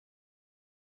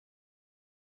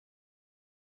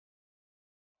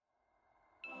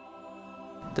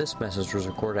This message was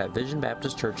recorded at Vision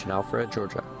Baptist Church in Alpharetta,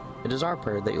 Georgia. It is our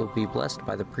prayer that you will be blessed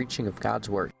by the preaching of God's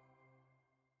Word.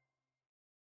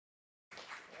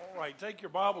 All right, take your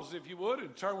Bibles, if you would,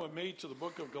 and turn with me to the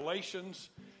book of Galatians,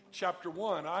 chapter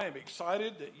 1. I am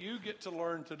excited that you get to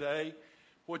learn today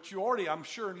what you already, I'm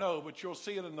sure, know, but you'll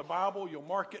see it in the Bible, you'll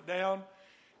mark it down,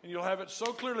 and you'll have it so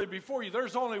clearly before you.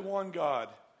 There's only one God,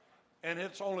 and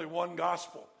it's only one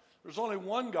gospel. There's only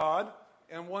one God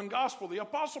and one gospel. The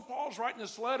Apostle Paul's writing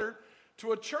this letter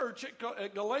to a church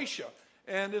at Galatia,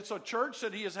 and it's a church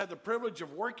that he has had the privilege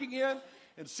of working in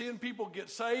and seeing people get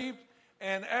saved.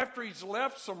 And after he's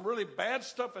left, some really bad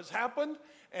stuff has happened,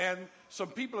 and some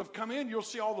people have come in. You'll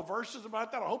see all the verses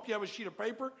about that. I hope you have a sheet of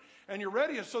paper and you're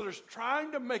ready. And so there's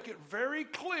trying to make it very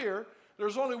clear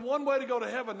there's only one way to go to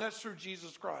heaven. That's through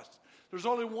Jesus Christ. There's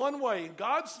only one way. And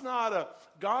God's not a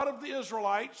God of the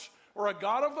Israelites or a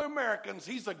God of the Americans.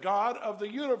 He's the God of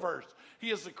the universe. He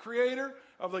is the creator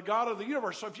of the God of the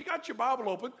universe. So if you got your Bible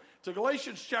open to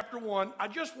Galatians chapter 1, I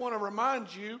just want to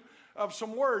remind you of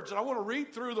some words. And I want to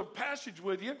read through the passage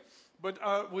with you,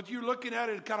 but with you looking at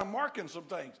it and kind of marking some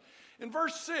things. In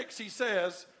verse 6, he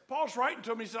says, Paul's writing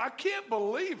to him, he said, I can't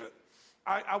believe it.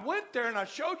 I went there and I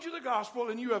showed you the gospel,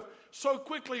 and you have so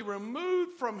quickly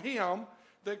removed from him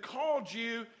that called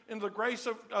you in the grace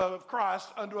of Christ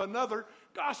unto another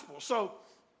gospel. So,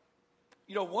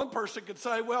 you know, one person could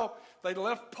say, well, they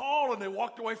left Paul and they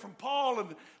walked away from Paul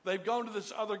and they've gone to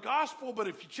this other gospel. But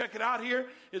if you check it out here,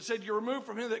 it said you removed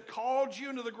from him that called you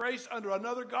into the grace unto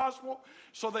another gospel.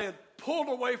 So they had pulled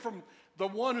away from the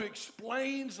one who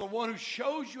explains, the one who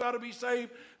shows you how to be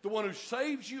saved, the one who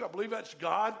saves you. I believe that's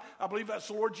God. I believe that's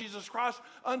the Lord Jesus Christ,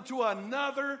 unto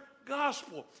another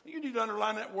gospel. You need to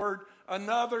underline that word,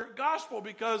 another gospel,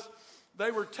 because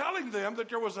they were telling them that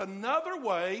there was another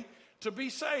way to be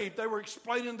saved. They were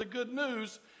explaining the good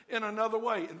news in another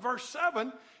way. In verse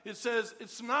 7, it says,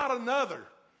 it's not another.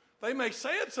 They may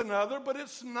say it's another, but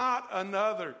it's not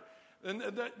another. And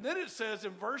then it says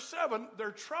in verse 7,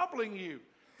 they're troubling you.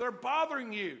 They're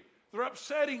bothering you. They're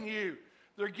upsetting you.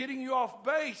 They're getting you off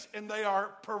base, and they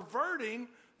are perverting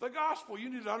the gospel.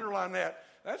 You need to underline that.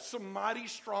 That's some mighty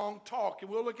strong talk, and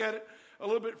we'll look at it a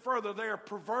little bit further. They are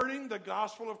perverting the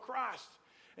gospel of Christ.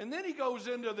 And then he goes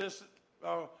into this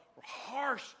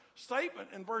harsh statement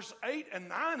in verse 8 and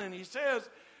 9, and he says,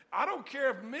 I don't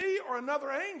care if me or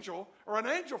another angel or an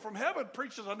angel from heaven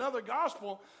preaches another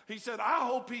gospel. He said, I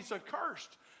hope he's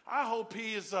accursed. I hope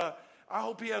he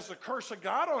has the curse of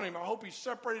God on him. I hope he's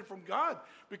separated from God,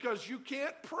 because you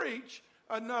can't preach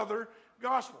another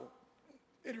gospel.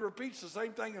 And he repeats the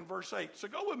same thing in verse 8. So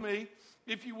go with me,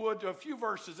 if you would, to a few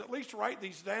verses. At least write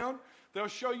these down. They'll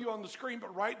show you on the screen,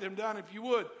 but write them down if you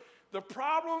would. The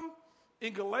problem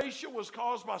in Galatia was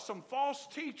caused by some false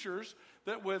teachers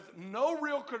that with no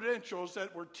real credentials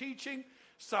that were teaching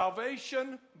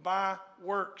salvation by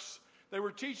works. They were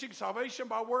teaching salvation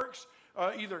by works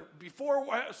either before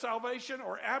salvation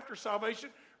or after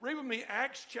salvation. Read with me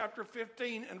Acts chapter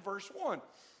 15 and verse 1.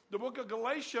 The book of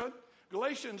Galatians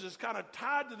is kind of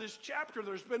tied to this chapter.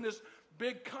 There's been this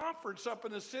big conference up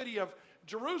in the city of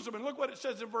Jerusalem. And look what it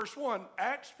says in verse 1,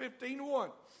 Acts 15:1.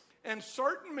 And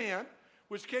certain men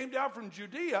which came down from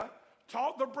Judea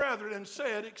taught the brethren and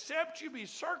said, except you be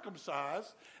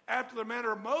circumcised after the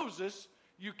manner of Moses,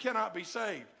 you cannot be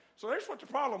saved. So there's what the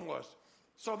problem was.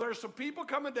 So there's some people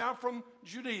coming down from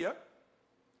Judea.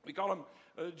 We call them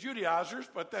Judaizers,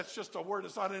 but that's just a word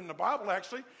that's not in the Bible,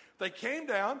 actually. They came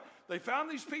down. They found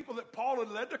these people that Paul had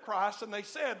led to Christ, and they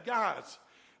said, guys,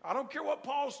 I don't care what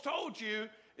Paul's told you.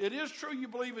 It is true you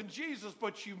believe in Jesus,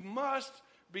 but you must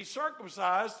be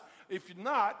circumcised. If you're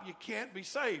not, you can't be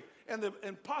saved. And the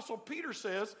Apostle Peter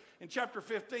says in chapter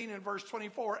 15 and verse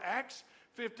 24, Acts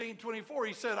 15:24,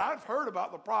 he said, I've heard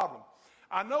about the problem.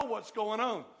 I know what's going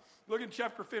on. Look in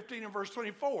chapter 15 and verse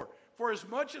 24. For as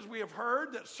much as we have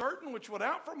heard that certain which went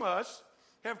out from us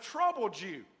have troubled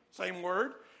you, same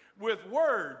word, with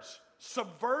words,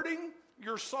 subverting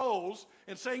your souls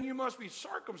and saying you must be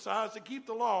circumcised to keep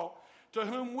the law, to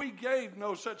whom we gave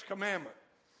no such commandment.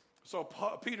 So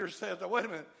Peter says, now, wait a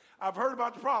minute, I've heard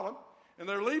about the problem, and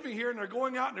they're leaving here and they're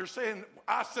going out and they're saying,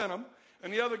 I sent them,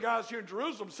 and the other guys here in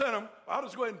Jerusalem sent them. I'll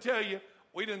just go ahead and tell you,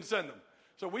 we didn't send them.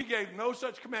 So we gave no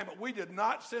such commandment. We did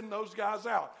not send those guys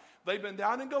out. They've been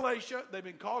down in Galatia. They've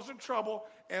been causing trouble,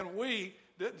 and we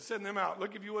didn't send them out.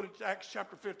 Look, if you would, at Acts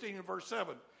chapter 15 and verse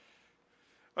 7.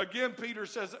 Again, Peter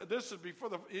says, this is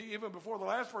even before the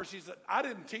last verse, he said, I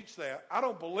didn't teach that. I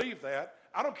don't believe that.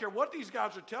 I don't care what these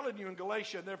guys are telling you in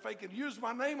Galatia, and if they can use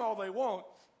my name all they want,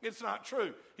 it's not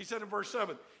true. He said in verse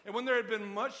 7, and when there had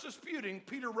been much disputing,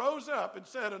 Peter rose up and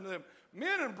said unto them,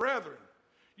 men and brethren,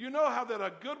 You know how that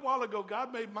a good while ago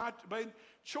God made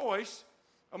choice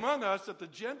among us that the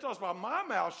Gentiles by my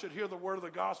mouth should hear the word of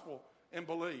the gospel and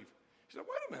believe. He said,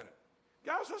 wait a minute.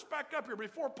 Guys, let's back up here.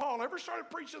 Before Paul ever started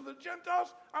preaching to the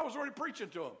Gentiles, I was already preaching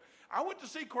to them. I went to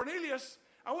see Cornelius.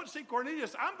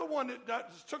 I'm the one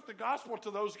that took the gospel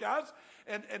to those guys,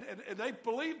 and they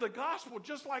believed the gospel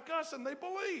just like us, and they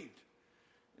believed.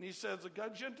 And he says the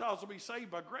Gentiles will be saved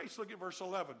by grace. Look at verse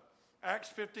 11,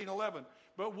 Acts 15:11.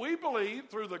 But we believe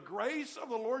through the grace of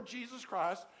the Lord Jesus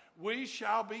Christ, we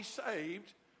shall be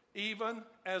saved, even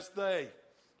as they.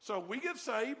 So we get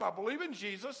saved by believing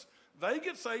Jesus. They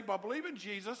get saved by believing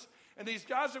Jesus. And these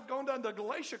guys have gone down to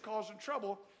Galatia causing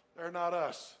trouble. They're not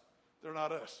us. They're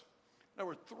not us. There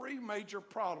were three major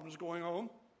problems going on,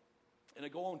 and they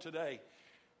go on today.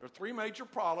 There are three major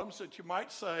problems that you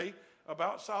might say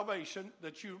about salvation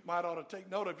that you might ought to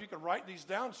take note of. You can write these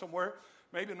down somewhere,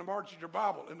 maybe in the margin of your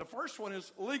Bible. And the first one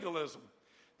is legalism.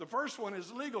 The first one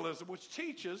is legalism, which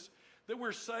teaches that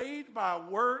we're saved by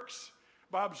works,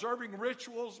 by observing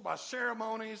rituals, by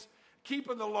ceremonies,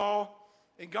 keeping the law.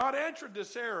 And God answered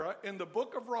this error in the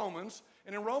book of Romans.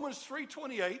 And in Romans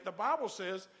 3:28, the Bible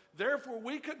says, therefore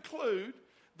we conclude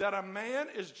that a man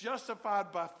is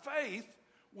justified by faith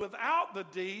without the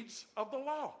deeds of the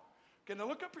law. Okay, now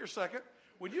look up here a second.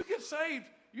 When you get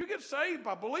saved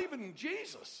by believing in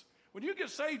Jesus. When you get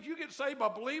saved by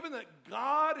believing that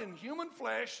God in human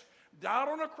flesh died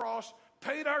on a cross,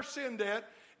 paid our sin debt,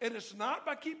 and it's not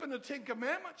by keeping the Ten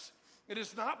Commandments. It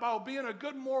is not by being a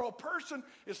good moral person.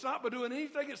 It's not by doing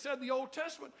anything it said in the Old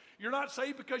Testament. You're not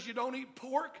saved because you don't eat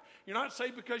pork. You're not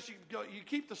saved because you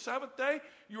keep the seventh day.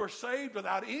 You are saved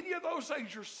without any of those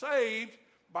things. You're saved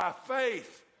by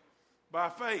faith. By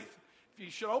faith. If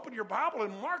you should open your Bible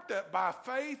and mark that, by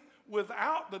faith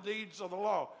without the deeds of the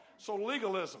law. So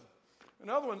legalism.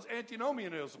 Another one's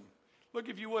antinomianism. Look,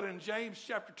 if you would, in James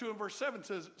chapter 2 and verse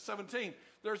 17,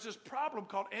 there's this problem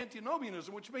called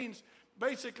antinomianism, which means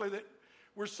basically that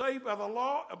we're saved by the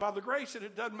law, by the grace, and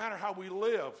it doesn't matter how we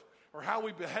live or how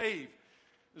we behave.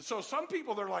 And so some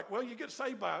people, they're like, well, you get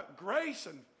saved by grace,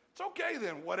 and it's okay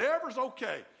then. Whatever's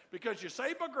okay, because you're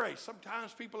saved by grace.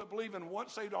 Sometimes people that believe in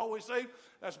once saved, always saved,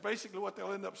 that's basically what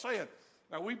they'll end up saying.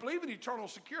 Now, we believe in eternal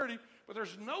security, but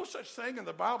there's no such thing in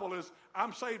the Bible as,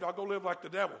 I'm saved, I'll go live like the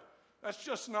devil. That's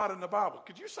just not in the Bible.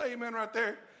 Could you say amen right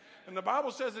there? And the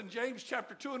Bible says in James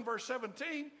chapter 2 and verse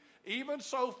 17, even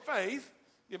so faith,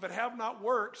 if it have not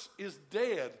works, is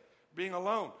dead, being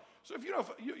alone. So if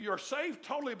you're saved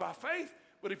totally by faith,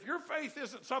 but if your faith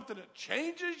isn't something that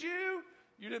changes you,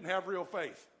 you didn't have real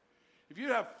faith. If you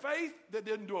have faith that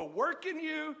didn't do a work in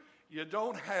you, you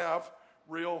don't have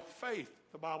real faith,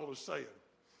 the Bible is saying.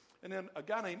 And then a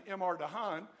guy named M.R.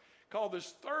 DeHaan called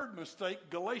this third mistake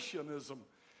Galatianism.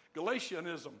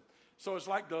 Galatianism. So it's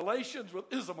like Galatians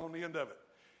with ism on the end of it.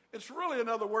 It's really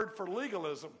another word for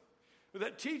legalism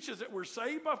that teaches that we're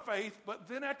saved by faith, but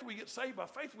then after we get saved by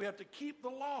faith, we have to keep the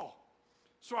law.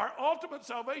 So our ultimate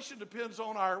salvation depends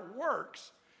on our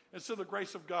works instead of the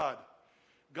grace of God.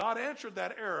 God answered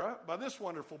that error by this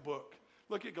wonderful book.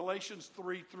 Look at Galatians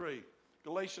 3:3.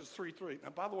 Galatians 3:3.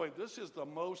 Now, by the way, this is the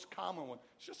most common one.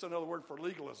 It's just another word for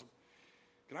legalism.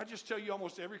 Can I just tell you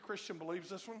almost every Christian believes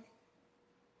this one?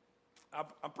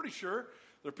 I'm pretty sure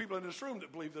there are people in this room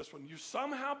that believe this one. You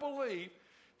somehow believe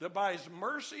that by his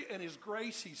mercy and his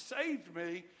grace, he saved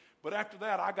me, but after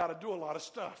that, I got to do a lot of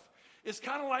stuff. It's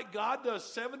kind of like God does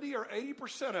 70 or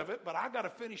 80% of it, but I got to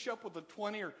finish up with the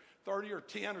 20 or 30 or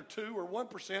 10 or 2 or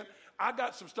 1%. I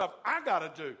got some stuff I got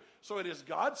to do. So it is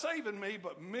God saving me,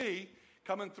 but me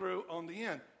coming through on the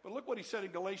end. But look what he said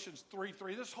in Galatians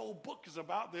 3:3. This whole book is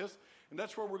about this, and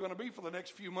that's where we're going to be for the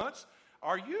next few months.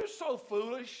 Are you so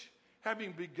foolish?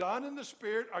 Having begun in the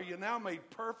Spirit, are you now made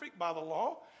perfect by the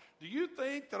law? Do you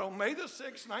think that on May the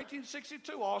 6th,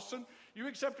 1962, Austin, you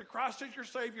accepted Christ as your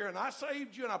Savior, and I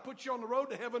saved you, and I put you on the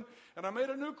road to heaven, and I made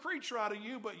a new creature out of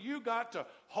you, but you got to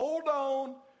hold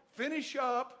on, finish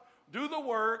up, do the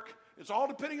work. It's all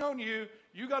depending on you.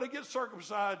 You got to get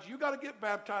circumcised. You got to get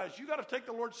baptized. You got to take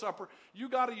the Lord's Supper. You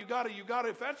got to.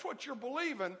 If that's what you're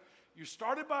believing, you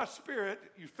started by Spirit,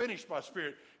 you finished by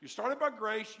Spirit. You started by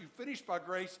grace, you finished by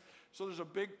grace. So there's a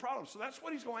big problem. So that's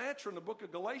what he's going to answer in the book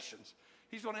of Galatians.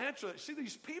 He's going to answer that. See,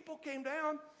 these people came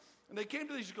down, and they came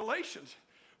to these Galatians.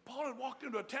 Paul had walked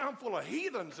into a town full of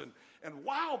heathens and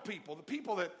wow people, the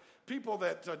people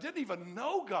that didn't even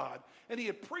know God. And he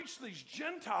had preached to these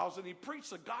Gentiles, and he preached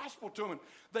the gospel to them, and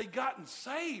they gotten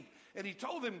saved. And he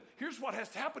told them, here's what has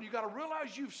to happen. You got to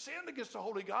realize you've sinned against the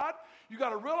holy God. You got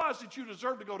to realize that you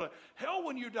deserve to go to hell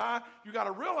when you die. You got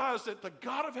to realize that the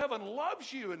God of heaven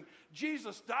loves you, and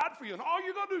Jesus died for you. And all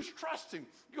you're going to do is trust him.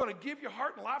 You're going to give your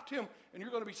heart and life to him, and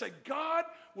you're going to be saved. God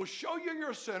will show you you're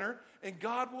a sinner, and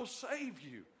God will save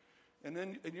you.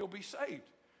 And you'll be saved.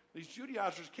 These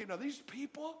Judaizers came. Now, these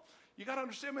people, you got to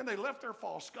understand, man, they left their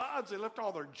false gods. They left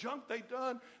all their junk they'd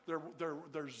done,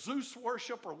 their Zeus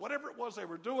worship or whatever it was they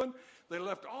were doing. They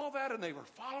left all that, and they were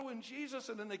following Jesus.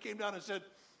 And then they came down and said,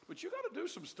 but you got to do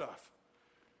some stuff.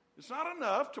 It's not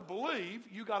enough to believe.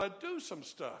 You got to do some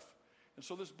stuff. And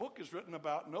so this book is written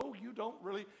about, no, you don't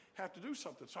really have to do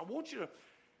something. So I want you to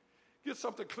get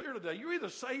something clear today. You're either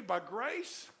saved by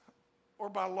grace or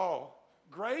by law.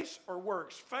 Grace or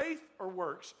works, faith or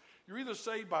works. You're either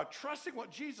saved by trusting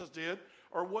what Jesus did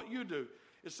or what you do.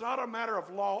 It's not a matter of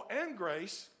law and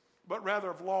grace, but rather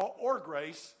of law or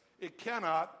grace. It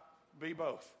cannot be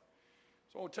both.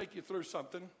 So I want to take you through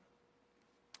something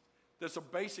that's a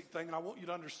basic thing, and I want you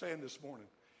to understand this morning.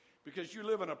 Because you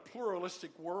live in a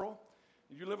pluralistic world.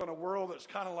 You live in a world that's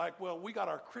kind of like, well, we got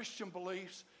our Christian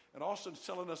beliefs, and Austin's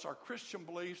telling us our Christian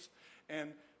beliefs,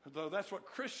 and though that's what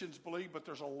Christians believe, but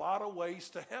there's a lot of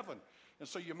ways to heaven. And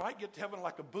so you might get to heaven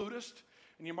like a Buddhist,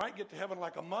 and you might get to heaven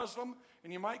like a Muslim,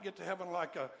 and you might get to heaven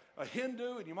like a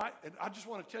Hindu, and I just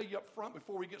want to tell you up front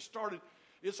before we get started,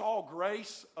 it's all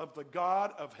grace of the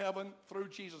God of heaven through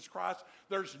Jesus Christ.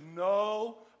 There's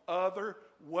no other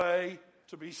way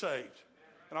to be saved.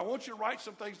 And I want you to write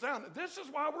some things down. This is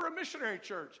why we're a missionary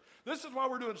church. This is why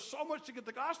we're doing so much to get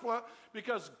the gospel out,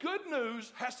 because good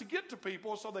news has to get to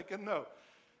people so they can know.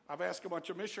 I've asked a bunch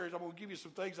of missionaries. I'm going to give you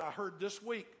some things I heard this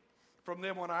week from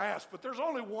them when I asked. But there's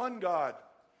only one God.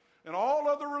 And all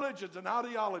other religions and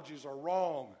ideologies are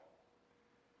wrong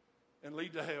and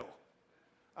lead to hell.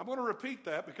 I'm going to repeat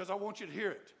that because I want you to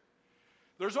hear it.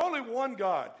 There's only one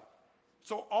God.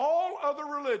 So all other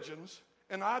religions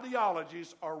and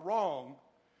ideologies are wrong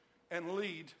and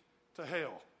lead to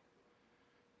hell.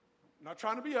 I'm not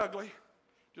trying to be ugly,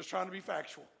 just trying to be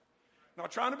factual. Not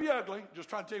trying to be ugly, just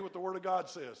trying to tell you what the Word of God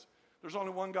says. There's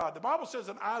only one God. The Bible says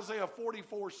in Isaiah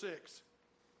 44:6,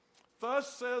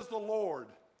 thus says the Lord,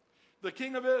 the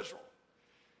King of Israel,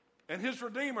 and his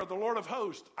Redeemer, the Lord of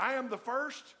hosts, I am the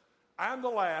first, I am the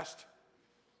last.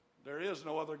 There is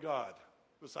no other God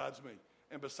besides me.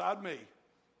 And beside me,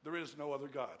 there is no other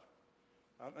God.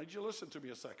 I need you to listen to me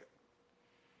a second.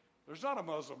 There's not a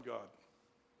Muslim God.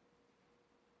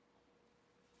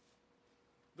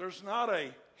 There's not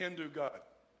a Hindu God.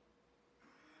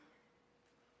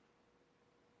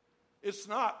 It's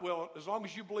not, well, as long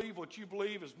as you believe what you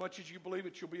believe, as much as you believe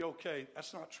it, you'll be okay.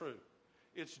 That's not true.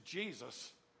 It's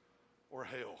Jesus or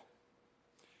hell.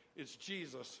 It's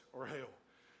Jesus or hell.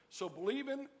 So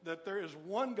believing that there is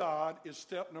one God is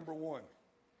step number one.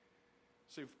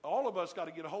 See, all of us got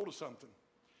to get a hold of something.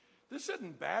 This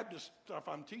isn't Baptist stuff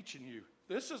I'm teaching you.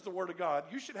 This is the Word of God.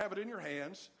 You should have it in your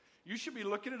hands. You should be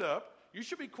looking it up. You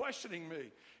should be questioning me.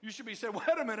 You should be saying,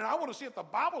 wait a minute, I want to see if the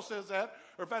Bible says that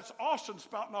or if that's Austin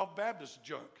spouting off Baptist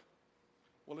junk.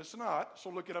 Well, it's not, so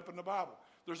look it up in the Bible.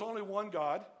 There's only one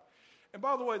God. And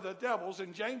by the way, the devils,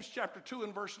 in James chapter 2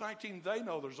 and verse 19, they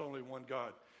know there's only one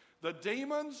God. The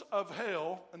demons of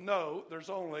hell know there's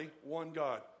only one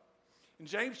God. In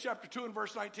James chapter 2 and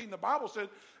verse 19, the Bible said,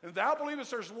 and thou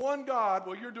believest there's one God,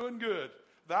 well, you're doing good.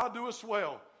 Thou doest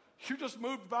well. You just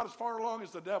moved about as far along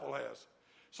as the devil has.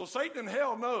 So Satan in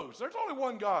hell knows there's only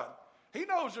one God. He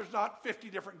knows there's not 50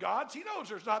 different gods. He knows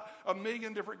there's not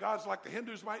 1,000,000 different gods like the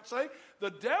Hindus might say.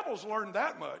 The devil's learned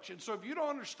that much. And so if you don't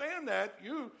understand that,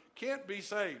 you can't be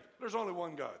saved. There's only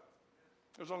one God.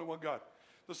 There's only one God.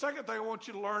 The second thing I want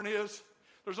you to learn is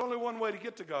there's only one way to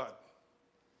get to God.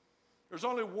 There's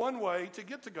only one way to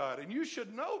get to God. And you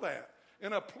should know that.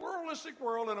 In a pluralistic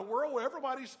world, in a world where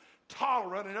everybody's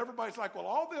tolerant and everybody's like, well,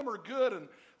 all of them are good and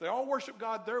they all worship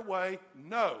God their way.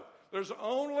 No, there's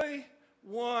only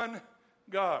one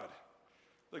God,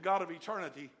 the God of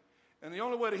eternity. And the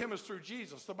only way to him is through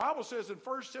Jesus. The Bible says in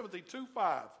 1 Timothy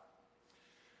 2:5,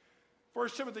 1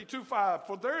 Timothy 2:5,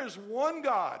 for there is one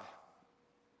God.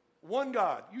 One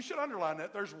God. You should underline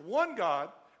that. There's one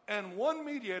God and one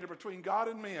mediator between God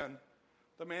and men,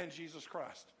 the man Jesus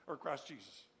Christ, or Christ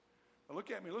Jesus. Now look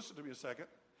at me, listen to me a second.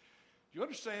 Do you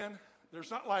understand?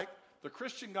 There's not like the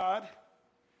Christian God,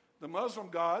 the Muslim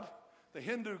God, the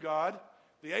Hindu God,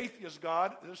 the atheist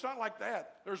God. It's not like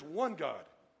that. There's one God.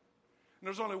 And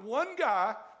there's only one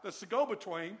guy that's the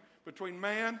go-between between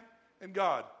man and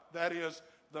God. That is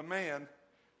the man,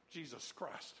 Jesus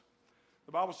Christ.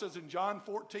 The Bible says in John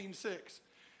 14:6,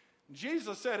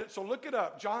 Jesus said it, so look it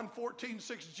up. John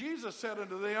 14:6, Jesus said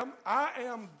unto them, I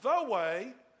am the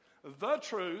way, the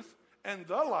truth, and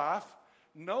the life.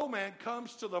 No man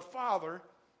comes to the Father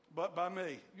but by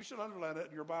me. You should underline that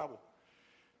in your Bible.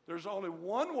 There's only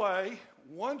one way,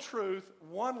 one truth,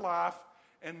 one life,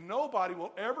 and nobody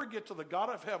will ever get to the God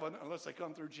of heaven unless they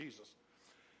come through Jesus.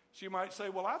 So you might say,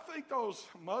 well, I think those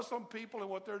Muslim people and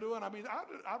what they're doing, I mean,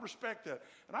 I respect that.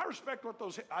 And I respect what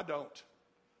those, I don't.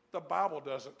 The Bible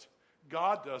doesn't.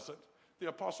 God doesn't. The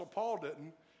Apostle Paul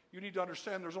didn't. You need to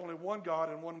understand there's only one God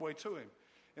and one way to him.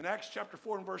 In Acts chapter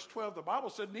 4 and verse 12, the Bible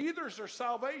said, neither is there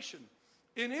salvation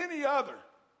in any other,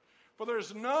 for there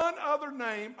is none other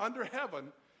name under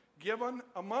heaven given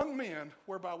among men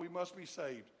whereby we must be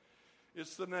saved.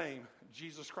 It's the name,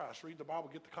 Jesus Christ. Read the Bible,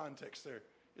 get the context there.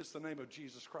 It's the name of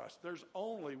Jesus Christ. There's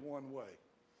only one way.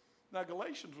 Now,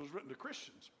 Galatians was written to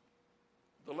Christians.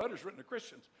 The letter's written to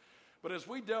Christians. But as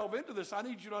we delve into this, I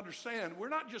need you to understand, we're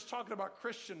not just talking about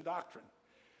Christian doctrine.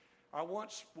 I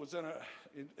once was in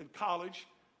college,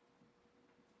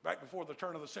 back before the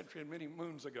turn of the century and many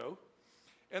moons ago,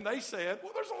 and they said,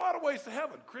 well, there's a lot of ways to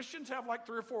heaven. Christians have like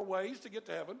 3 or 4 ways to get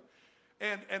to heaven.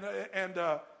 And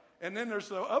then there's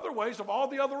the other ways of all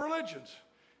the other religions.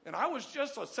 And I was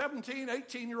just a 17,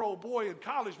 18-year-old boy in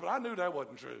college, but I knew that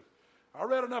wasn't true. I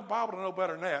read enough Bible to know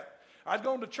better than that. I'd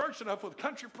gone to church enough with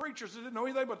country preachers that didn't know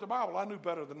anything but the Bible. I knew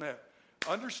better than that.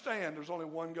 Understand there's only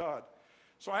one God.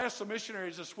 So I asked some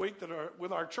missionaries this week that are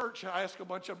with our church, I asked a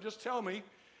bunch of them, just tell me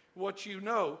what you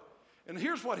know. And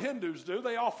here's what Hindus do.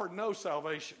 They offer no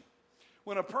salvation.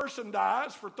 When a person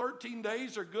dies, for 13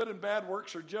 days, their good and bad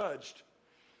works are judged.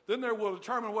 Then they will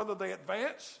determine whether they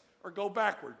advance or go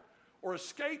backward or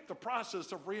escape the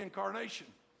process of reincarnation.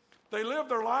 They live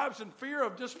their lives in fear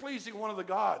of displeasing one of the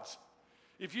gods.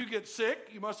 If you get sick,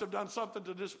 you must have done something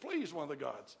to displease one of the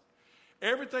gods.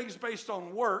 Everything's based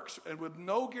on works and with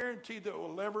no guarantee that it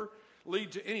will ever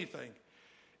lead to anything.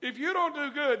 If you don't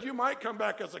do good, you might come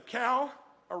back as a cow,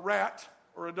 a rat,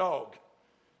 or a dog.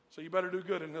 So you better do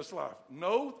good in this life.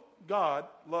 No God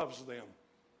loves them.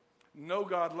 No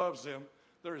God loves them.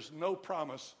 There is no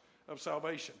promise of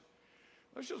salvation.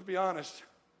 Let's just be honest.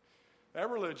 That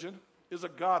religion is a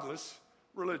godless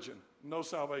religion. No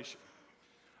salvation.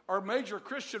 Our major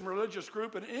Christian religious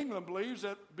group in England believes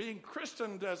that being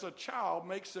christened as a child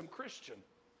makes them Christian.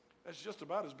 That's just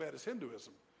about as bad as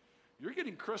Hinduism. You're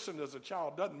getting christened as a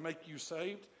child doesn't make you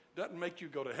saved, doesn't make you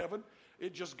go to heaven.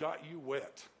 It just got you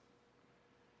wet.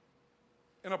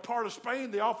 In a part of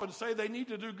Spain, they often say they need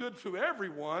to do good to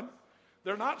everyone.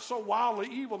 They're not so wildly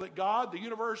evil that God, the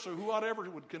universe, or whoever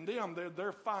would condemn.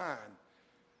 They're fine.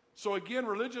 So again,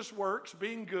 religious works,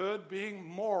 being good, being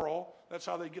moral, that's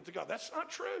how they get to God. That's not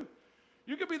true.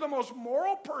 You can be the most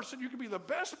moral person. You can be the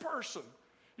best person.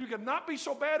 You can not be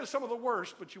so bad as some of the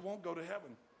worst, but you won't go to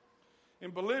heaven. In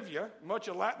Bolivia, much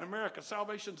of Latin America,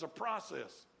 salvation's a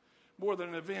process more than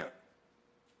an event.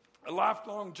 A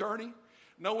lifelong journey,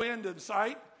 no end in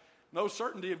sight, no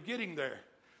certainty of getting there.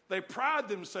 They pride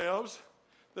themselves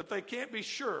that they can't be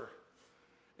sure,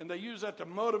 and they use that to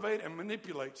motivate and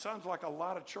manipulate. Sounds like a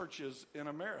lot of churches in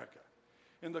America.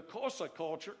 In the Xhosa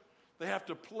culture, they have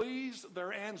to please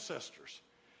their ancestors.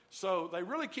 So they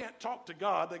really can't talk to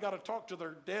God. They got to talk to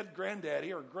their dead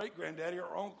granddaddy or great-granddaddy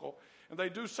or uncle, and they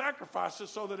do sacrifices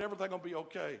so that everything will be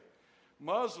okay.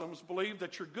 Muslims believe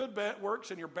that your good bad works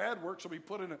and your bad works will be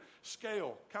put in a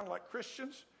scale, kind of like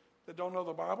Christians that don't know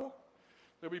the Bible.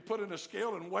 They'll be put in a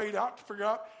scale and weighed out to figure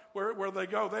out where they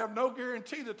go. They have no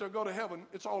guarantee that they'll go to heaven.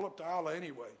 It's all up to Allah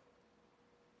anyway.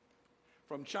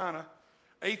 From China,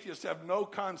 atheists have no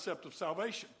concept of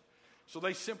salvation. So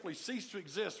they simply cease to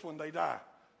exist when they die.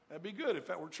 That'd be good if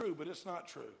that were true, but it's not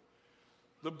true.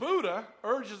 The Buddha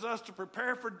urges us to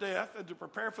prepare for death and to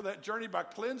prepare for that journey by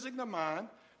cleansing the mind,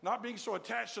 not being so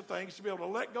attached to things, to be able to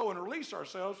let go and release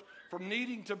ourselves from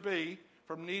needing to be,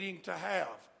 from needing to have.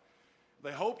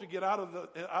 They hope to get out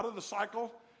of the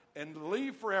cycle and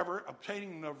leave forever,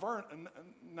 obtaining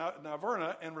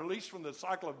nirvana and release from the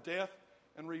cycle of death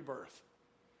and rebirth.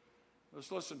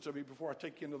 Let's listen to me before I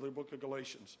take you into the book of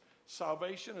Galatians.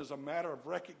 Salvation is a matter of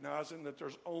recognizing that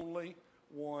there's only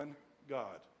one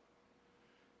God.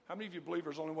 How many of you believe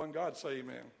there's only one God? Say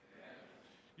amen.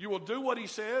 You will do what he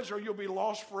says or you'll be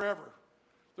lost forever.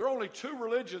 There are only 2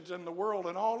 religions in the world,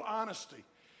 in all honesty.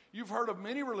 You've heard of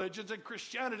many religions, and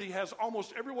Christianity has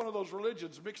almost every one of those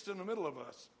religions mixed in the middle of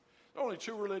us. There are only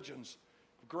 2 religions,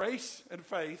 grace and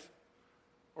faith,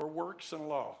 or works and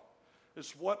law.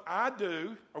 It's what I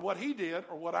do, or what he did,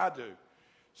 or what I do.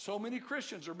 So many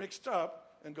Christians are mixed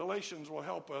up, and Galatians will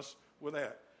help us with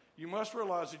that. You must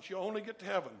realize that you only get to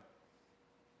heaven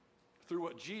through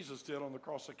what Jesus did on the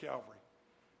cross of Calvary.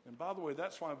 And by the way,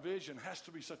 that's why Vision has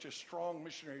to be such a strong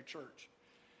missionary church.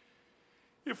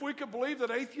 If we could believe that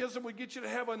atheism would get you to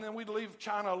heaven, then we'd leave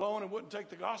China alone and wouldn't take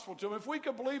the gospel to them. If we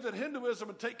could believe that Hinduism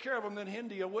would take care of them, then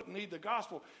India wouldn't need the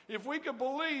gospel. If we could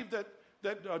believe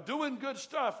that doing good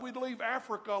stuff, we'd leave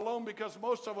Africa alone because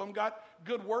most of them got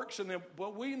good works in them.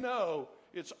 But we know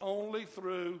it's only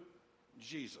through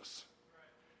Jesus.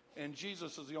 And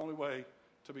Jesus is the only way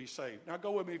to be saved. Now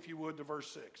go with me, if you would, to verse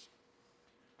 6.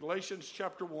 Galatians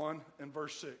chapter 1 and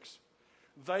verse 6.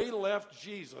 They left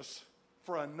Jesus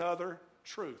for another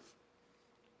truth.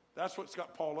 That's what's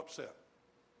got Paul upset.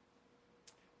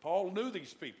 Paul knew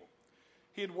these people.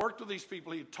 He had worked with these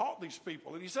people. He had taught these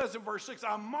people. And he says in verse 6,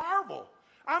 I marvel,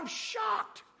 I'm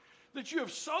shocked that you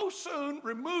have so soon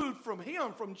removed from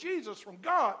him, from Jesus, from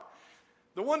God,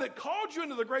 the one that called you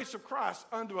into the grace of Christ,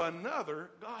 unto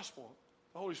another gospel.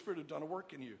 The Holy Spirit had done a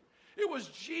work in you. It was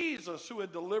Jesus who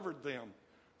had delivered them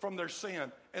from their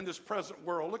sin and this present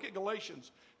world. Look at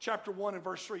Galatians chapter 1 and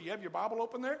verse 3. You have your Bible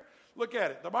open there? Look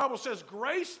at it. The Bible says,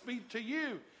 grace be to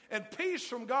you and peace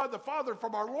from God the Father,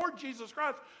 from our Lord Jesus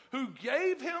Christ, who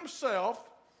gave himself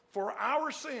for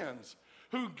our sins.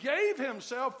 Who gave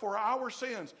himself for our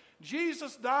sins.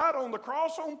 Jesus died on the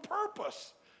cross on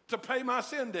purpose to pay my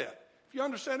sin debt. If you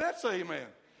understand that, say amen.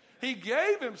 He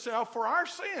gave himself for our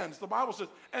sins, the Bible says,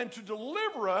 and to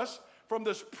deliver us from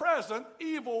this present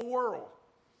evil world.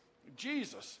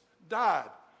 Jesus died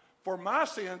for my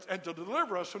sins and to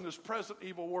deliver us from this present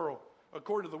evil world,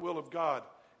 according to the will of God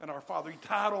and our Father. He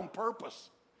died on purpose.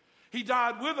 He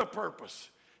died with a purpose.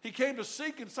 He came to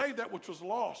seek and save that which was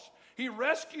lost. He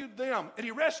rescued them, and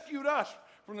he rescued us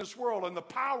from this world and the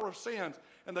power of sins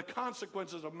and the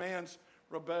consequences of man's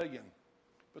rebellion.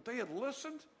 But they had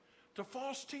listened to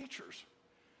false teachers.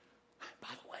 By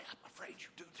the way, I'm afraid you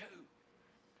do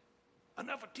too.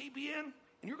 Enough of TBN, and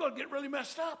you're going to get really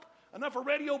messed up. Enough of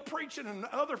radio preaching and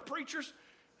other preachers,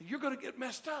 you're going to get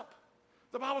messed up.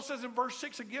 The Bible says in verse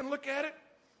 6 again, look at it.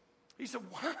 He said,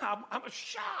 wow, I'm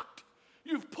shocked.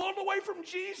 You've pulled away from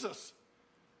Jesus.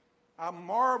 I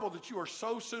marvel that you are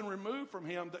so soon removed from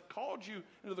him that called you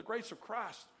into the grace of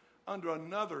Christ under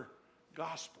another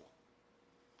gospel.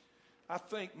 I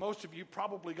think most of you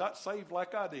probably got saved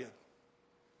like I did.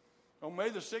 On May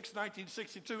the 6th,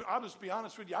 1962, I'll just be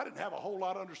honest with you, I didn't have a whole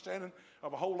lot of understanding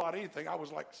of a whole lot of anything. I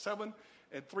was like 7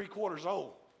 3/4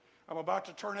 old. I'm about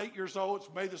to turn 8 years old.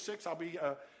 It's May the 6th.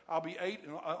 I'll be 8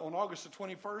 on August the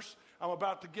 21st. I'm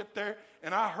about to get there.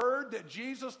 And I heard that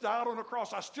Jesus died on the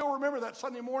cross. I still remember that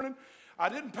Sunday morning. I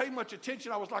didn't pay much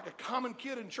attention. I was like a common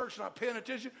kid in church not paying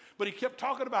attention. But he kept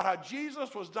talking about how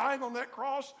Jesus was dying on that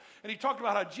cross. And he talked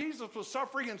about how Jesus was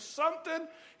suffering. And something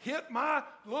hit my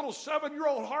little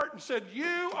 7-year-old heart and said,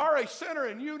 you are a sinner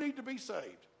and you need to be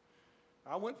saved.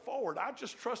 I went forward. I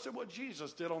just trusted what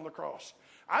Jesus did on the cross.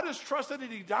 I just trusted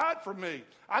that he died for me.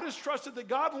 I just trusted that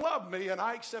God loved me, and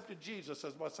I accepted Jesus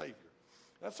as my Savior.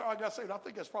 That's how I got saved. I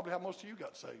think that's probably how most of you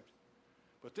got saved.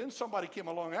 But then somebody came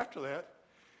along after that,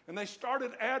 and they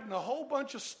started adding a whole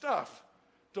bunch of stuff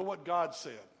to what God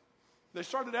said. They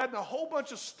started adding a whole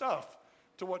bunch of stuff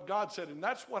to what God said, and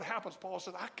that's what happens. Paul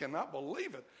said, I cannot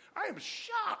believe it. I am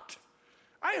shocked.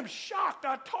 I am shocked.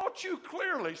 I taught you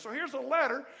clearly. So here's a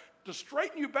letter to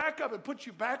straighten you back up and put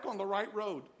you back on the right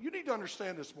road. You need to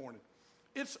understand this morning.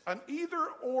 It's an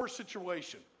either-or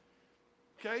situation,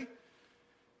 okay?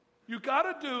 You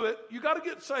got to do it. You got to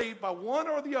get saved by one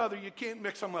or the other. You can't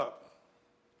mix them up.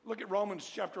 Look at Romans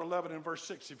chapter 11 and verse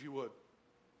 6, if you would.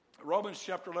 Romans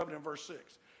chapter 11 and verse 6.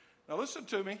 Now listen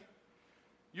to me.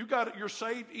 You're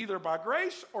saved either by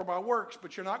grace or by works,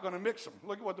 but you're not going to mix them.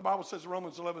 Look at what the Bible says in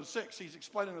Romans 11:6. He's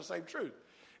explaining the same truth.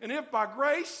 And if by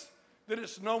grace, then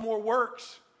it's no more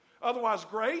works. Otherwise,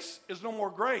 grace is no more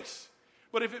grace.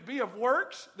 But if it be of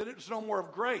works, then it's no more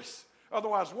of grace.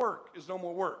 Otherwise, work is no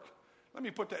more work. Let me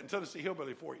put that in Tennessee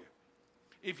Hillbilly for you.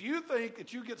 If you think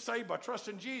that you get saved by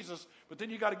trusting Jesus, but then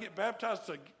you got to get baptized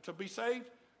to be saved,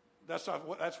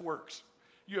 that's works.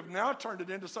 You have now turned it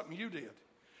into something you did.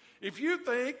 If you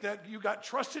think that you got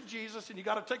trusted Jesus and you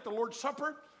got to take the Lord's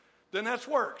Supper, then that's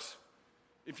works.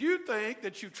 If you think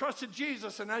that you trusted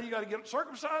Jesus and now you got to get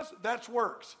circumcised, that's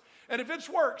works. And if it's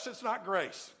works, it's not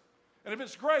grace. And if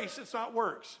it's grace, it's not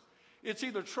works. It's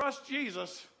either trust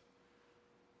Jesus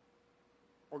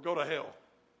or go to hell.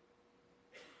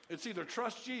 It's either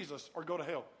trust Jesus or go to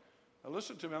hell. Now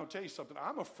listen to me, I'll tell you something.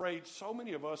 I'm afraid so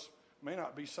many of us may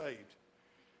not be saved.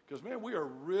 Because, man, we are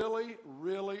really,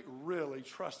 really, really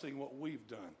trusting what we've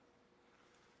done.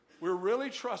 We're really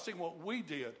trusting what we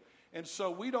did. And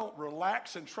so we don't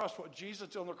relax and trust what Jesus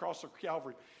did on the cross of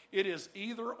Calvary. It is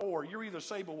either or. You're either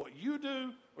saved by what you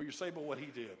do or you're saved by what he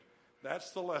did.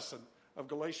 That's the lesson of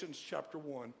Galatians chapter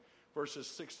 1, verses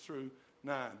 6 through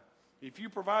 9. If you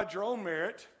provide your own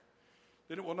merit,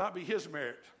 then it will not be his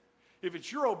merit. If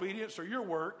it's your obedience or your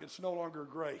work, it's no longer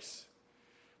grace.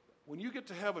 When you get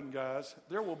to heaven, guys,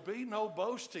 there will be no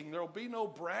boasting. There will be no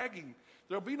bragging.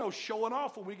 There will be no showing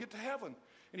off when we get to heaven.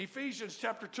 In Ephesians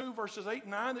chapter 2, verses 8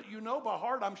 and 9, that you know by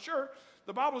heart, I'm sure,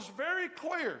 the Bible is very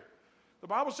clear. The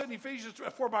Bible said in Ephesians 2,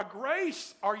 for by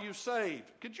grace are you saved.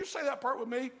 Could you say that part with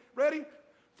me? Ready?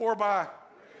 For by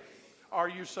grace are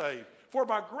you saved. For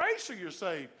by grace are you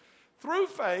saved. Through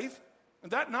faith,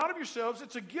 and that not of yourselves,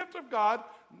 it's a gift of God.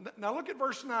 Now look at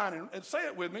verse 9 and say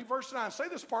it with me. Verse 9, say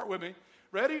this part with me.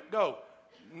 Ready? Go.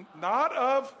 Not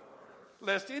of,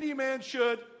 lest any man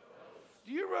should.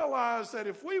 Do you realize that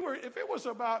if it was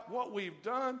about what we've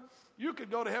done, you could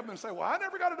go to heaven and say, well, I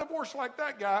never got a divorce like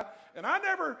that guy, and I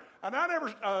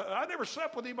never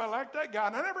slept with anybody like that guy,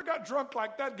 and I never got drunk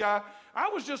like that guy. I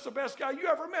was just the best guy you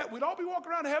ever met. We'd all be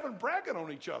walking around heaven bragging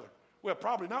on each other. Well,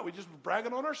 probably not. We'd just be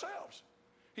bragging on ourselves.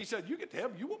 He said, you get to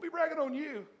heaven, you won't be bragging on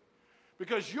you,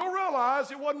 because you'll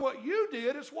realize it wasn't what you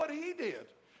did, it's what he did.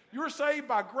 You were saved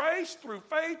by grace through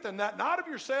faith, and that not of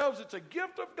yourselves. It's a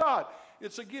gift of God.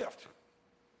 It's a gift.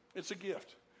 It's a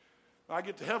gift. When I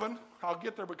get to heaven, I'll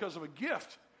get there because of a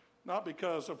gift, not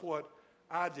because of what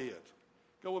I did.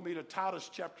 Go with me to Titus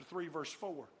chapter 3, verse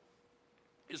 4.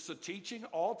 It's the teaching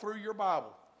all through your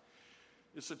Bible.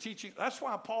 It's the teaching. That's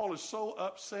why Paul is so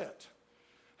upset.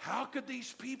 How could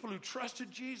these people who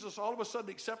trusted Jesus all of a sudden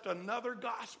accept another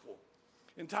gospel?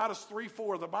 In Titus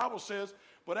 3:4, the Bible says,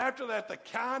 but after that, the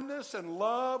kindness and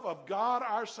love of God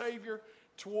our Savior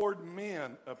toward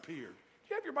men appeared. Do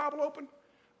you have your Bible open?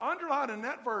 Underline in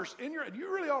that verse,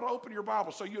 you really ought to open your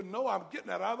Bible so you know I'm getting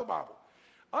that out of the Bible.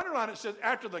 Underline it says,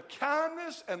 after the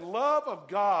kindness and love of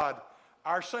God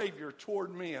our Savior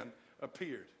toward men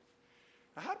appeared.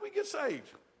 Now, how do we get saved?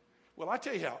 Well, I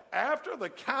tell you how. After the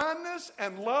kindness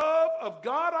and love of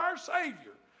God our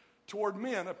Savior toward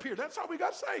men appeared. That's how we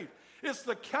got saved. It's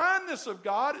the kindness of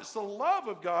God, it's the love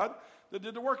of God that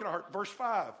did the work in our heart. Verse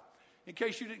 5, in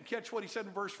case you didn't catch what he said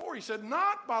in verse 4, he said,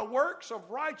 not by works of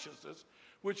righteousness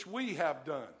which we have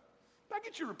done. Can I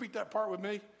get you to repeat that part with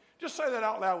me? Just say that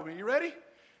out loud with me. You ready?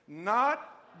 Not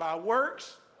by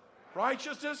works,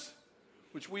 righteousness,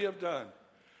 which we have done.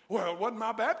 Well, it wasn't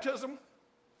my baptism.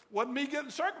 Wasn't me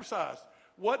getting circumcised.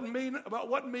 Wasn't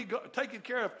me taking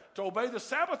care of to obey the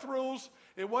Sabbath rules.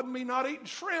 It wasn't me not eating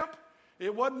shrimp.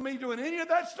 It wasn't me doing any of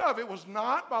that stuff. It was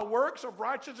not by works of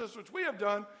righteousness which we have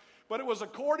done, but it was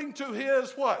according to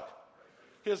his what?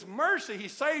 His mercy. He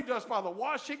saved us by the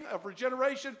washing of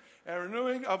regeneration and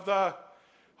renewing of the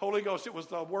Holy Ghost. It was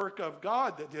the work of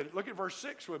God that did it. Look at verse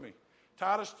 6 with me.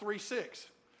 Titus 3:6.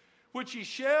 Which he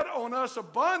shed on us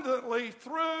abundantly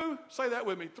through, say that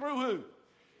with me, through who?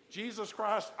 Jesus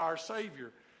Christ our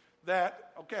Savior.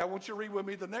 That, okay, I want you to read with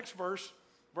me the next verse,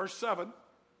 verse 7.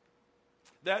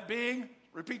 That being,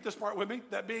 repeat this part with me,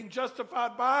 that being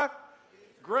justified by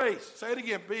grace. Say it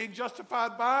again, being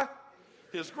justified by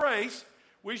his grace,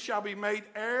 we shall be made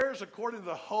heirs according to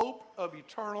the hope of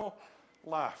eternal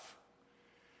life.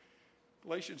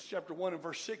 Galatians chapter 1 and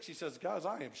verse 6, he says, guys,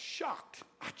 I am shocked.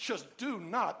 I just do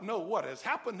not know what has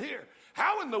happened here.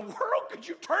 How in the world could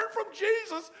you turn from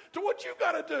Jesus to what you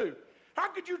got to do? How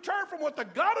could you turn from what the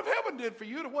God of heaven did for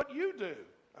you to what you do?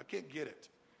 I can't get it.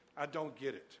 I don't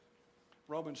get it.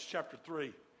 Romans chapter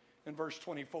 3 and verse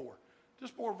 24.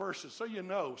 Just more verses so you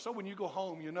know. So when you go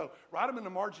home, you know. Write them in the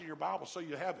margin of your Bible so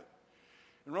you have it.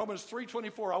 In Romans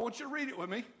 3:24, I want you to read it with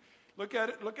me. Look at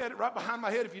it right behind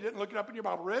my head if you didn't look it up in your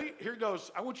Bible. Ready? Here it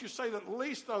goes. I want you to say that at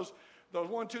least those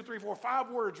 1, 2, 3, 4, 5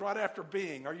 words right after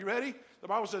being. Are you ready? The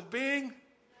Bible says, being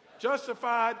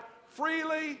justified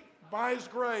freely by his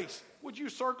grace. Would you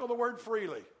circle the word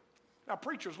freely? Now,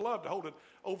 preachers love to hold it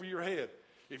over your head.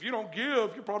 If you don't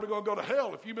give, you're probably going to go to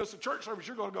hell. If you miss a church service,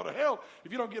 you're going to go to hell.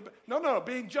 If you don't give, no.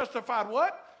 Being justified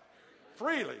what?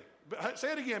 Freely.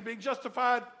 Say it again. Being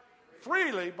justified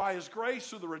freely by his grace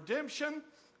through the redemption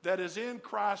that is in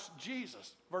Christ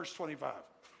Jesus. Verse 25.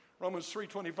 Romans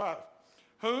 3:25.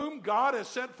 Whom God has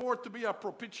set forth to be a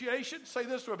propitiation. Say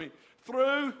this with me.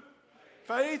 Through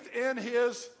faith in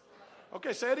his,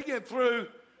 okay, say it again. Through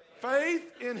faith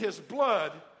in his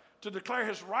blood to declare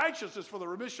his righteousness for the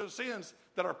remission of sins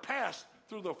that are passed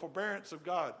through the forbearance of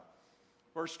God.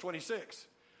 Verse 26.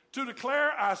 To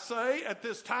declare, I say, at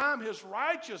this time his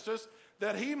righteousness,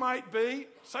 that he might be,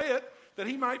 say it, that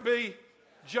he might be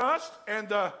just and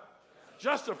the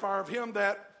justifier of him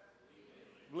that,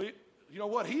 you know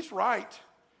what, he's right.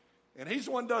 And he's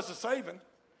the one who does the saving.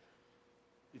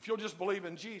 If you'll just believe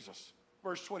in Jesus.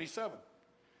 Verse 27.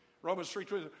 Romans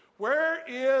 3:27. Where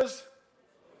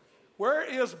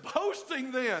is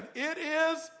boasting then? It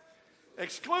is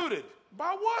excluded.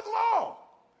 By what law?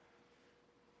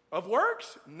 Of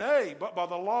works? Nay, but by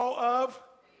the law of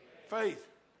faith.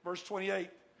 Verse 28.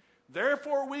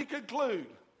 Therefore we conclude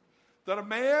that a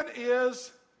man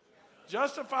is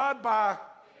justified by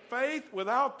faith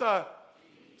without the...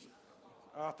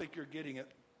 I think you're getting it.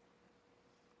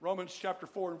 Romans chapter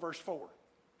 4 and verse 4.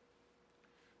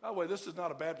 By the way, this is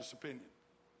not a Baptist opinion.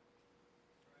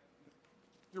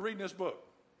 You're reading this book.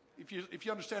 If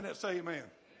you understand that, say amen.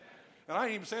 And I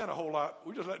ain't even saying a whole lot.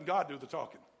 We're just letting God do the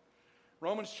talking.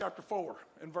 Romans chapter 4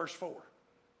 and verse 4.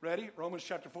 Ready? Romans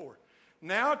chapter 4.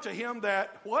 Now to him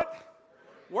that, what?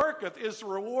 Worketh is the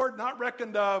reward not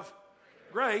reckoned of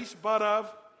grace, but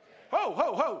of,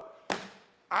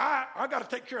 I got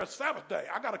to take care of Sabbath day.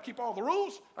 I got to keep all the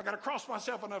rules. I got to cross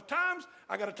myself enough times.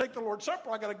 I got to take the Lord's Supper.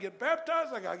 I got to get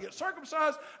baptized. I got to get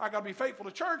circumcised. I got to be faithful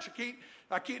to church.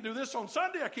 I can't do this on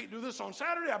Sunday. I can't do this on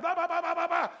Saturday. Blah, blah, blah, blah, blah,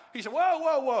 blah. He said,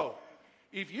 whoa.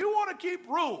 If you want to keep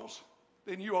rules,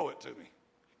 then you owe it to me.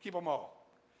 Keep them all.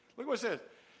 Look what it says.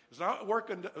 It's not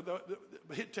working.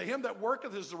 To him that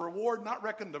worketh is the reward not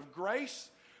reckoned of grace,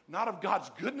 not of God's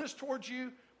goodness towards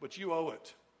you, but you owe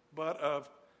it, but of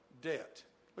debt.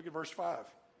 Look at verse 5.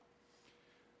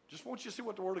 Just want you to see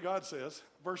what the Word of God says.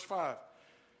 Verse 5.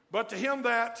 But to him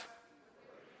that,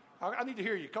 I need to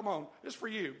hear you. Come on. It's for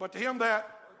you. But to him that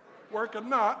worketh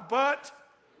not, but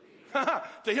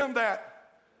to him that,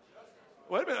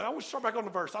 wait a minute. I want to start back on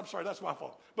the verse. I'm sorry. That's my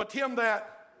fault. But to him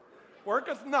that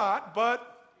worketh not,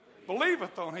 but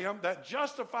believeth on him that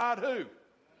justified who?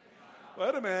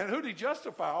 Wait a minute. Who did he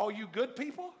justify? All you good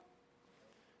people?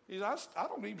 He said, I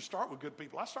don't even start with good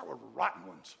people. I start with rotten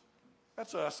ones.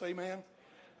 That's us, amen.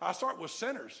 I start with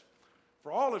sinners.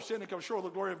 For all have sinned and come short of the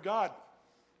glory of God.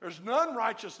 There's none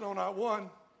righteous, no, not one.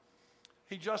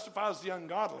 He justifies the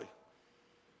ungodly.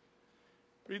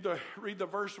 Read the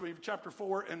verse, chapter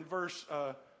 4 and verse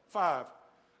 5.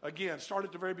 Again, start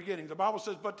at the very beginning. The Bible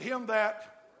says, but to him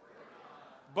that,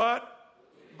 but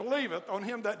believeth on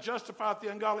him that justifieth the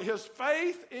ungodly. His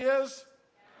faith is...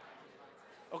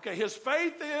 Okay, his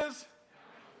faith is,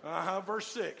 verse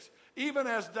 6. Even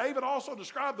as David also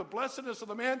described the blessedness of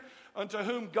the man unto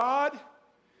whom God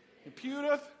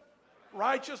imputeth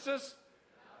righteousness.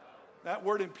 That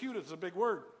word imputeth is a big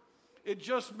word. It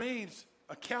just means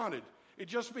accounted. It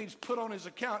just means put on his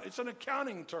account. It's an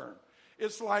accounting term.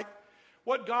 It's like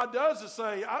what God does is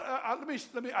say, let me.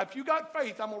 If you got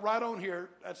faith, I'm going to write on here,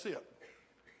 that's it.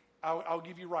 I'll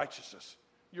give you righteousness.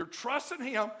 You're trusting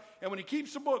him, and when he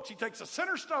keeps the books, he takes the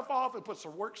sinner stuff off and puts the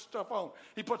work stuff on.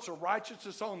 He puts the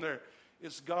righteousness on there.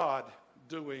 It's God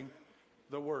doing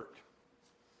the work.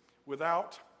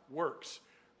 Without works.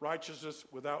 Righteousness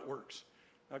without works.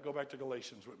 Now go back to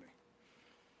Galatians with me.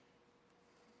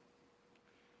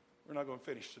 We're not going to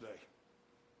finish today.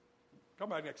 Come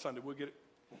back next Sunday, we'll get it.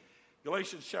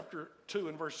 Galatians chapter 2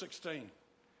 and verse 16.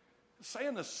 It's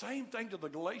saying the same thing to the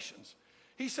Galatians.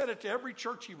 He said it to every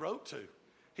church he wrote to.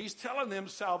 He's telling them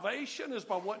salvation is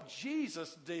by what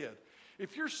Jesus did.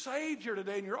 If you're saved here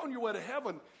today and you're on your way to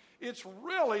heaven, it's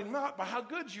really not by how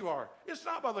good you are. It's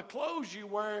not by the clothes you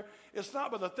wear. It's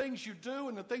not by the things you do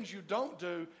and the things you don't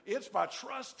do. It's by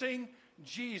trusting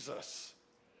Jesus.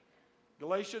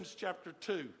 Galatians chapter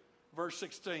 2, verse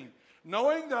 16.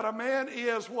 Knowing that a man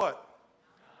is what?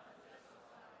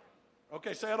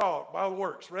 Okay, say it all. By the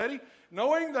works. Ready?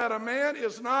 Knowing that a man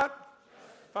is not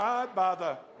justified by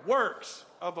the works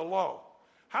of the law.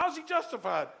 How's he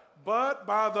justified? But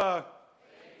by the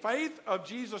faith of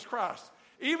Jesus Christ.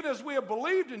 Even as we have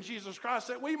believed in Jesus Christ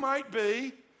that we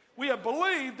have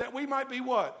believed that we might be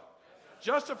what?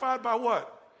 Justified by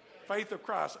what? Faith of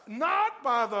Christ. Not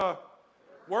by the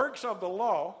works of the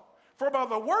law. For by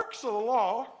the works of the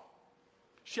law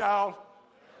shall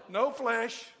no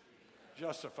flesh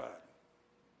justify.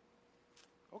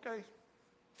 Okay.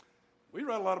 We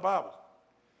read a lot of Bible.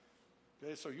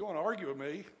 Okay, so you want to argue with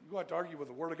me, you have to argue with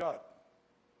the Word of God.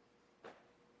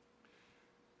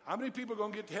 How many people are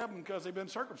going to get to heaven because they've been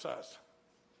circumcised?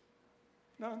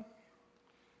 None.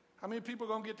 How many people are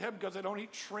going to get to heaven because they don't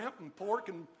eat shrimp and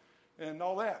pork and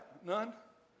all that? None.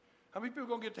 How many people are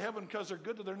going to get to heaven because they're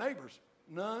good to their neighbors?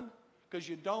 None. Because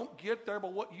you don't get there by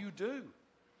what you do.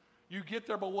 You get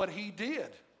there by what he did.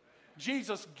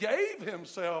 Jesus gave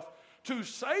himself to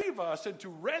save us and to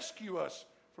rescue us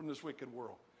from this wicked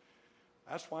world.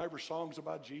 That's why every song's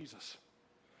about Jesus.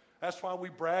 That's why we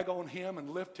brag on him and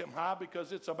lift him high,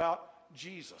 because it's about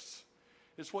Jesus.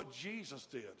 It's what Jesus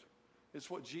did. It's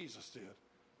what Jesus did.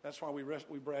 That's why we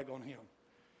brag on him.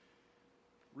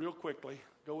 Real quickly,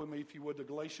 go with me, if you would, to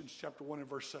Galatians chapter 1 and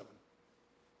verse 7.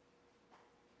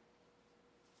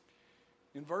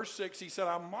 In verse 6, he said,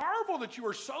 I marvel that you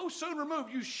are so soon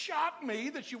removed. You shocked me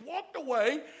that you walked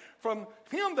away from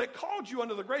him that called you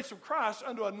unto the grace of Christ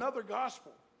unto another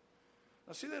gospel.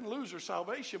 Now, see, they didn't lose their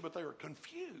salvation, but they were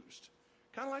confused.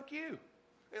 Kind of like you.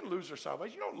 They didn't lose their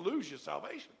salvation. You don't lose your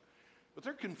salvation. But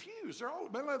they're confused. They're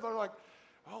like,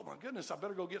 oh, my goodness, I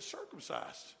better go get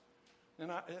circumcised.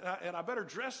 And I better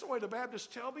dress the way the Baptists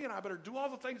tell me, and I better do all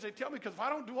the things they tell me, because if I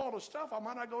don't do all the stuff, I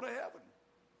might not go to heaven.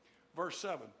 Verse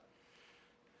 7.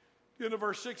 Into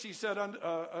verse 6, he said,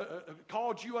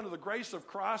 called you unto the grace of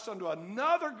Christ unto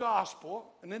another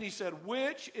gospel. And then he said,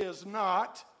 which is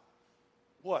not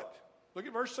what? Look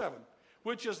at verse 7.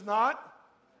 Which is not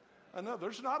another.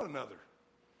 There's not another.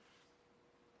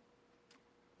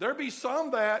 There be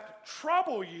some that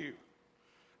trouble you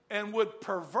and would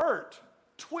pervert,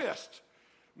 twist,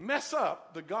 mess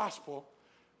up the gospel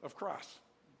of Christ.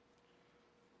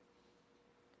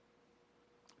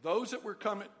 Those that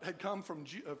had come from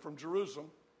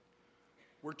Jerusalem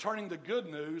were turning the good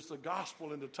news, the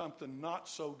gospel, into something not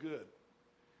so good.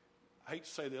 I hate to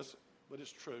say this, but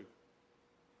it's true.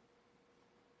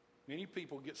 Many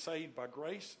people get saved by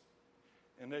grace,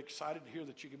 and they're excited to hear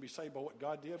that you can be saved by what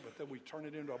God did, but then we turn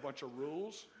it into a bunch of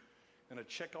rules and a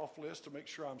check-off list to make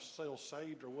sure I'm still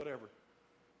saved or whatever.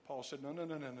 Paul said, no.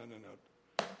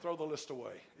 Throw the list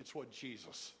away. It's what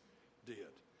Jesus did.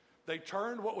 They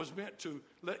turned what was meant to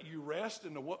let you rest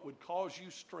into what would cause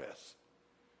you stress.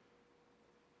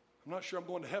 I'm not sure I'm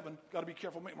going to heaven. Got to be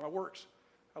careful making my works.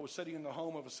 I was sitting in the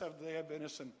home of a Seventh-day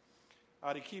Adventist in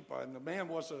Arequipa, and the man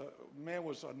was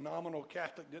a nominal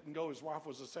Catholic, didn't go. His wife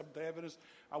was a Seventh-day Adventist.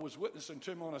 I was witnessing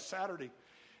to him on a Saturday,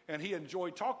 and he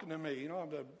enjoyed talking to me. You know,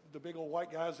 the big old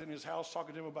white guys in his house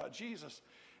talking to him about Jesus.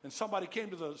 And somebody came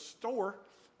to the store.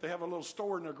 They have a little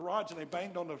store in their garage, and they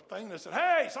banged on the thing. They said,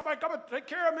 hey, somebody come and take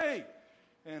care of me.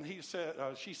 And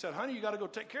she said, honey, you got to go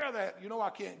take care of that. You know I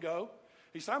can't go.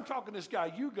 He said, I'm talking to this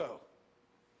guy. You go.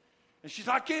 And she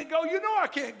said, I can't go. You know I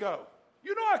can't go.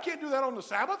 You know I can't do that on the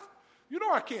Sabbath. You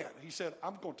know I can't. He said,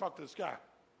 I'm going to talk to this guy.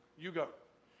 You go.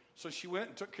 So she went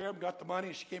and took care of him, got the money,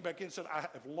 and she came back in and said, I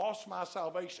have lost my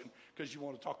salvation because you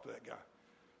want to talk to that guy.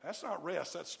 That's not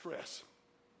rest. That's stress.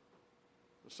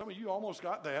 Some of you almost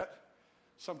got that.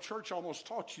 Some church almost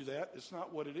taught you that. It's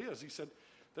not what it is. He said,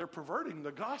 they're perverting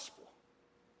the gospel.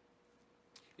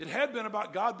 It had been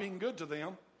about God being good to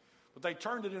them, but they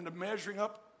turned it into measuring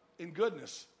up in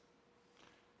goodness.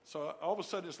 So all of a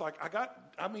sudden it's like,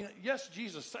 yes,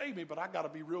 Jesus saved me, but I got to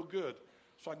be real good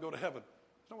so I can go to heaven.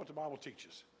 That's not what the Bible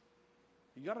teaches.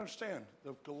 You got to understand,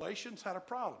 the Galatians had a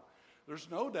problem. There's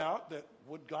no doubt that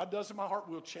what God does in my heart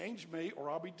will change me or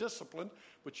I'll be disciplined.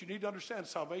 But you need to understand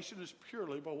salvation is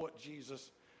purely by what Jesus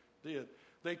did.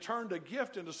 They turned a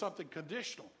gift into something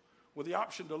conditional with the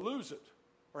option to lose it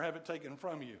or have it taken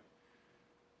from you.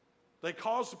 They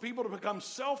caused the people to become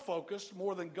self-focused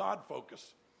more than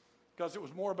God-focused because it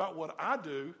was more about what I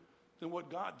do than what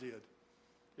God did.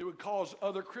 It would cause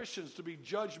other Christians to be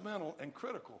judgmental and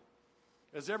critical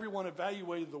as everyone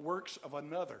evaluated the works of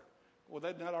another. Well,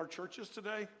 that's not our churches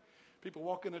today. People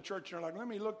walk into church and they're like, let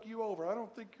me look you over. I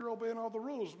don't think you're obeying all the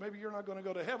rules. Maybe you're not going to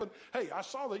go to heaven. Hey, I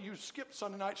saw that you skipped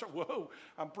Sunday night. So, whoa,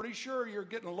 I'm pretty sure you're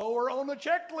getting lower on the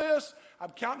checklist.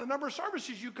 I'm counting the number of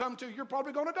services you come to. You're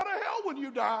probably going to go to hell when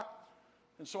you die.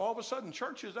 And so all of a sudden,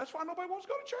 churches, that's why nobody wants to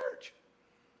go to church.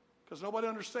 Because nobody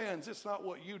understands it's not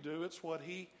what you do, it's what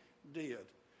he did.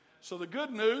 So the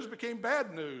good news became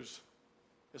bad news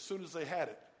as soon as they had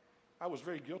it. I was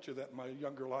very guilty of that in my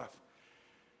younger life.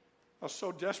 I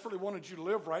so desperately wanted you to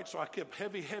live right, so I kept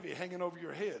heavy hanging over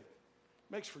your head.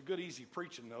 Makes for good, easy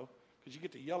preaching, though, because you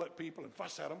get to yell at people and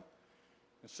fuss at them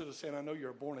instead of saying, I know you're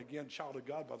a born-again child of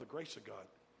God by the grace of God.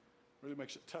 It really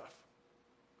makes it tough.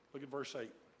 Look at verse 8.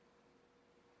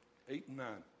 8 and 9.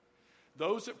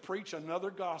 Those that preach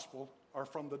another gospel are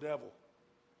from the devil.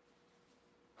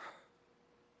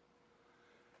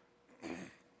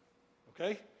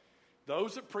 Okay?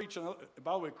 Those that preach another,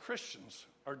 by the way, Christians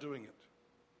are doing it.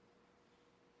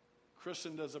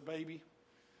 Christened as a baby,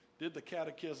 did the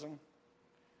catechism,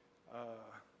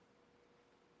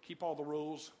 keep all the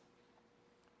rules.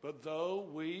 But though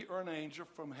we or an angel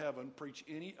from heaven preach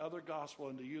any other gospel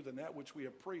unto you than that which we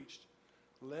have preached,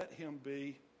 let him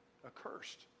be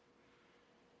accursed.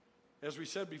 As we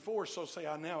said before, so say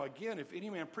I now again, if any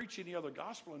man preach any other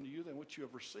gospel unto you than which you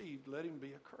have received, let him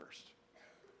be accursed.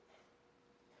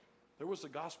 There was the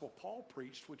gospel Paul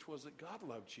preached, which was that God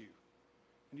loved you.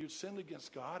 And you'd sinned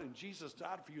against God, and Jesus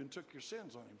died for you and took your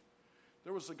sins on him.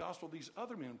 There was the gospel these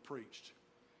other men preached.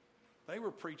 They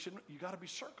were preaching, you got to be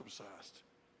circumcised.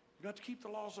 You got to keep the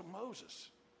laws of Moses.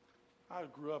 I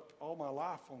grew up all my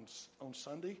life on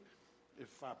Sunday.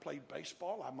 If I played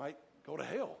baseball, I might go to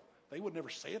hell. They would never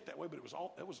say it that way, but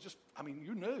it was just, I mean,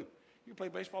 you knew. You could play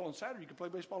baseball on Saturday, you could play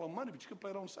baseball on Monday, but you could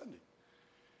play it on Sunday.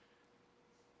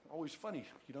 Always funny,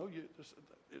 you know,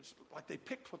 it's like they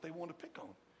picked what they wanted to pick on.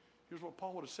 Here's what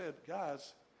Paul would have said,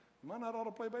 guys, you might not ought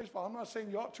to play baseball. I'm not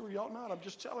saying you ought to or you ought not. I'm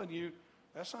just telling you,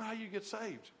 that's not how you get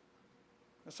saved.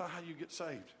 That's not how you get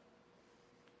saved.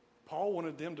 Paul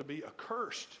wanted them to be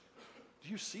accursed. Do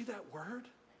you see that word?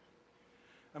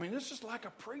 I mean, this is like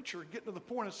a preacher getting to the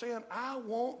point of saying, I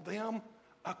want them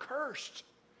accursed.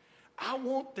 I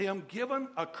want them given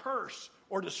a curse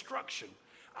or destruction.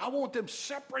 I want them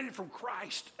separated from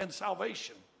Christ and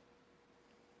salvation.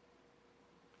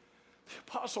 The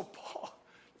Apostle Paul,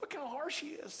 look how harsh he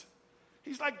is.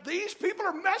 He's like, these people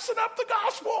are messing up the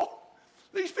gospel.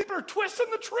 These people are twisting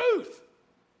the truth.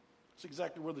 That's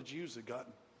exactly where the Jews had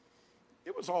gotten.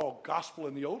 It was all gospel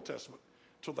in the Old Testament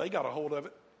until they got a hold of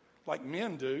it like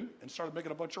men do and started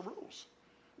making a bunch of rules.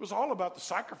 It was all about the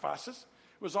sacrifices.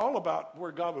 It was all about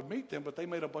where God would meet them, but they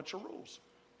made a bunch of rules.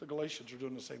 The Galatians are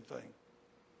doing the same thing.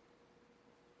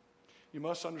 You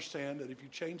must understand that if you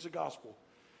change the gospel,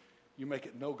 you make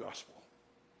it no gospel.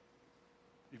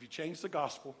 If you change the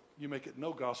gospel, you make it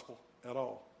no gospel at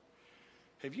all.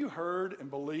 Have you heard and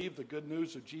believed the good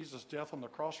news of Jesus' death on the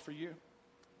cross for you?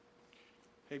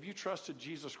 Have you trusted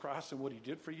Jesus Christ and what he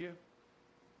did for you?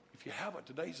 If you haven't,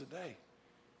 today's the day.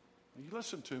 And you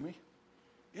listen to me.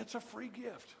 It's a free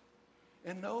gift.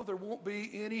 And no, there won't be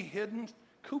any hidden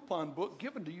coupon book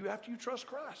given to you after you trust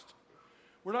Christ.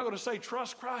 We're not going to say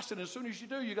trust Christ, and as soon as you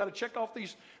do, you got to check off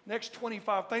these next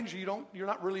 25 things. You're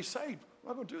not really saved. We're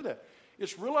not going to do that.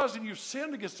 It's realizing you've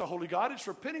sinned against the holy God. It's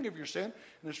repenting of your sin,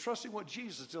 and it's trusting what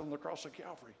Jesus did on the cross of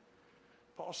Calvary.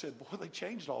 Paul said, boy, they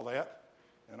changed all that,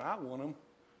 and I want them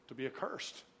to be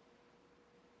accursed.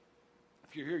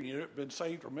 If you're here and you've been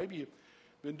saved, or maybe you've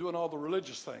been doing all the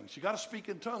religious things, you got to speak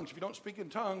in tongues. If you don't speak in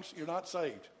tongues, you're not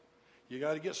saved. You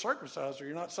got to get circumcised or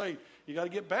you're not saved. You got to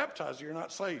get baptized or you're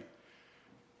not saved.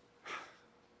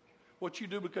 What you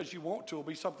do because you want to will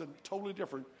be something totally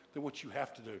different than what you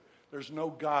have to do. There's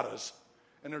no gottas,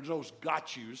 and there's no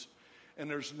got yous, and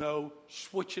there's no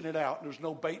switching it out. There's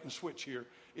no bait and switch here.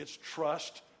 It's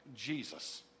trust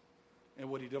Jesus and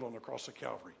what he did on the cross of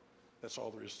Calvary. That's all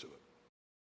there is to it.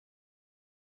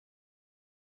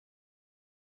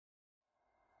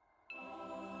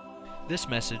 This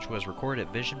message was recorded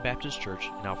at Vision Baptist Church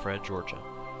in Alpharetta, Georgia.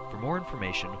 For more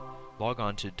information, log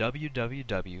on to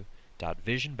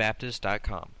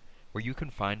www.visionbaptist.com, where you can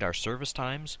find our service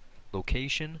times,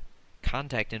 location,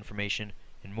 contact information,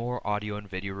 and more audio and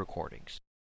video recordings.